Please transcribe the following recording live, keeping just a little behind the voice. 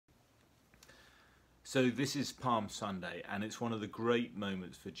So this is Palm Sunday, and it's one of the great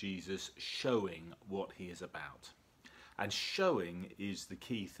moments for Jesus showing what he is about. And showing is the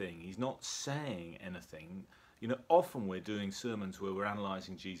key thing. He's not saying anything. You know, often we're doing sermons where we're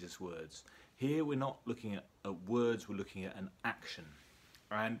analysing Jesus' words. Here we're not looking at words, we're looking at an action.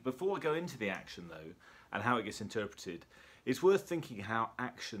 And before we go into the action though, and how it gets interpreted, it's worth thinking how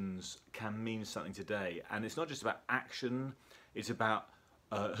actions can mean something today. And it's not just about action, it's about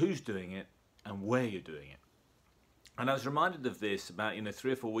who's doing it and where you're doing it. And I was reminded of this about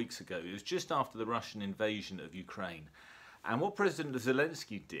 3 or 4 weeks ago. It was just after the Russian invasion of Ukraine. And what President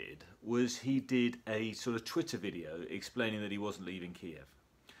Zelensky did was he did a sort of Twitter video explaining that he wasn't leaving Kiev.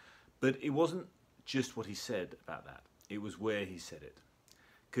 But it wasn't just what he said about that. It was where he said it.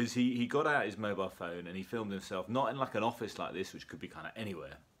 Because he got out his mobile phone and he filmed himself, not in like an office like this, which could be kind of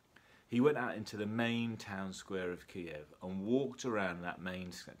anywhere. He went out into the main town square of Kiev and walked around that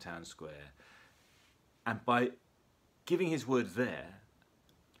main town square. And by giving his word there,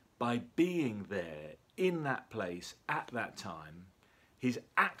 by being there in that place at that time, his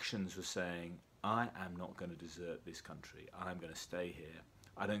actions were saying, I am not going to desert this country. I'm going to stay here.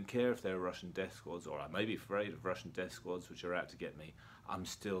 I don't care if there are Russian death squads, or I may be afraid of Russian death squads which are out to get me. I'm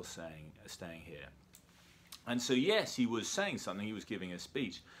still staying here. And so yes, he was saying something, he was giving a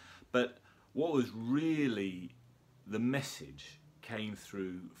speech, but what was really the message came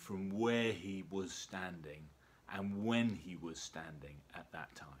through from where he was standing and when he was standing at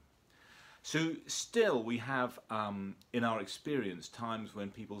that time. So still we have in our experience times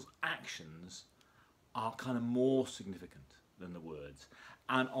when people's actions are kind of more significant than the words.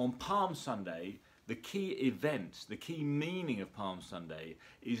 And on Palm Sunday, the key event, the key meaning of Palm Sunday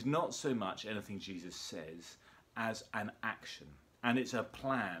is not so much anything Jesus says as an action. And it's a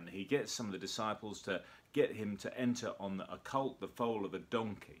plan. He gets some of the disciples to get him to enter on a colt, the foal of a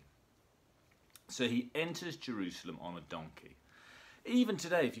donkey. So he enters Jerusalem on a donkey. Even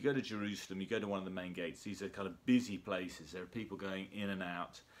today, if you go to Jerusalem, you go to one of the main gates, these are kind of busy places. There are people going in and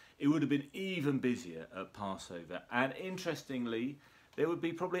out. It would have been even busier at Passover. And interestingly, there would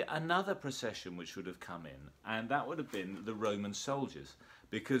be probably another procession which would have come in, and that would have been the Roman soldiers.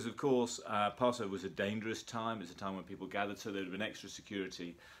 Because, of course, Passover was a dangerous time. It's a time when people gathered, so there would have been extra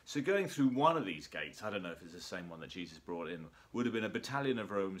security. So going through one of these gates, I don't know if it's the same one that Jesus brought in, would have been a battalion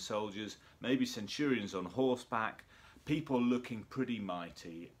of Roman soldiers, maybe centurions on horseback, people looking pretty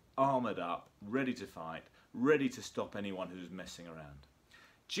mighty, armoured up, ready to fight, ready to stop anyone who's messing around.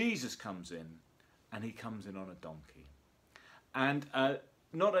 Jesus comes in, and he comes in on a donkey. And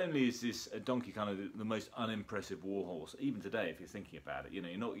not only is this a donkey kind of the most unimpressive war horse, even today if you're thinking about it, you're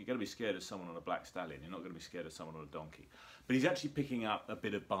going to be scared of someone on a black stallion, you're not going to be scared of someone on a donkey. But he's actually picking up a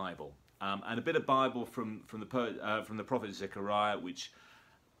bit of Bible, and a bit of Bible from the prophet Zechariah, which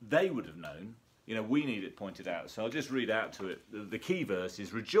they would have known. We need it pointed out, so I'll just read out to it. The key verse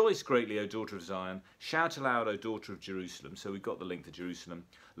is, "Rejoice greatly, O daughter of Zion, shout aloud, O daughter of Jerusalem." So we've got the link to Jerusalem.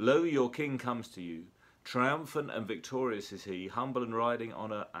 "Lo, your king comes to you. Triumphant and victorious is he, humble and riding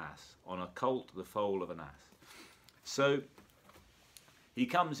on an ass, on a colt, the foal of an ass." So he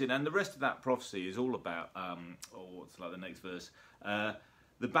comes in, and the rest of that prophecy is all about, what's like the next verse?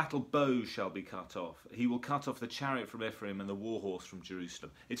 "The battle bow shall be cut off. He will cut off the chariot from Ephraim and the war horse from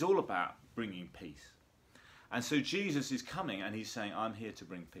Jerusalem." It's all about bringing peace. And so Jesus is coming and he's saying, I'm here to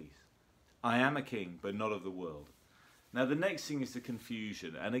bring peace. I am a king, but not of the world. Now the next thing is the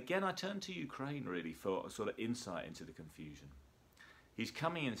confusion. And again, I turn to Ukraine really for a sort of insight into the confusion. He's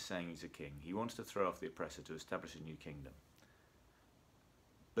coming in saying he's a king. He wants to throw off the oppressor to establish a new kingdom.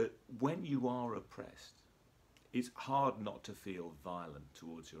 But when you are oppressed, it's hard not to feel violent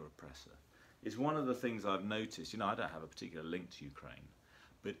towards your oppressor. It's one of the things I've noticed. I don't have a particular link to Ukraine,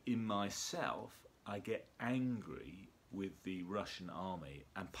 but in myself, I get angry with the Russian army,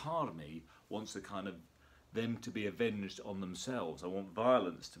 and part of me wants to kind of them to be avenged on themselves. I want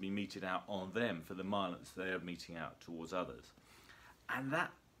violence to be meted out on them for the violence they are meting out towards others. And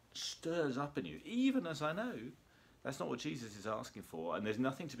that stirs up in you, even as I know that's not what Jesus is asking for, and there's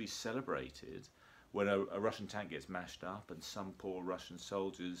nothing to be celebrated when a Russian tank gets mashed up and some poor Russian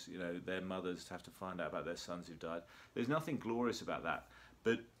soldiers, their mothers have to find out about their sons who've died. There's nothing glorious about that.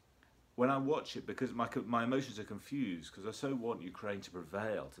 But when I watch it, because my emotions are confused, because I so want Ukraine to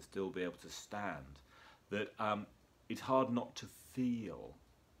prevail, to still be able to stand, that it's hard not to feel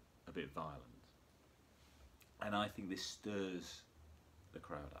a bit violent. And I think this stirs the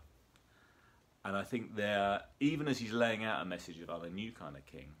crowd up. And I think even as he's laying out a message of I'm a new kind of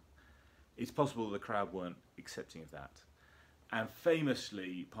king, it's possible the crowd weren't accepting of that. And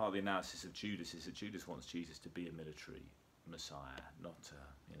famously, part of the analysis of Judas is that Judas wants Jesus to be a military Messiah, not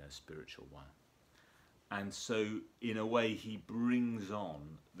a spiritual one. And so, in a way, he brings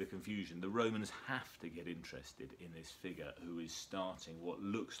on the confusion. The Romans have to get interested in this figure who is starting what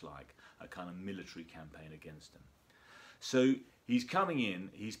looks like a kind of military campaign against them. So he's coming in,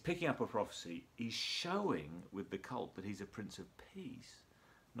 he's picking up a prophecy, he's showing with the cult that he's a prince of peace,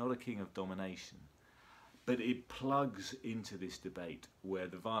 not a king of domination. But it plugs into this debate where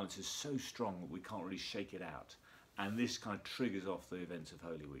the violence is so strong that we can't really shake it out. And this kind of triggers off the events of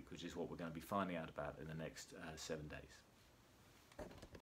Holy Week, which is what we're going to be finding out about in the next 7 days.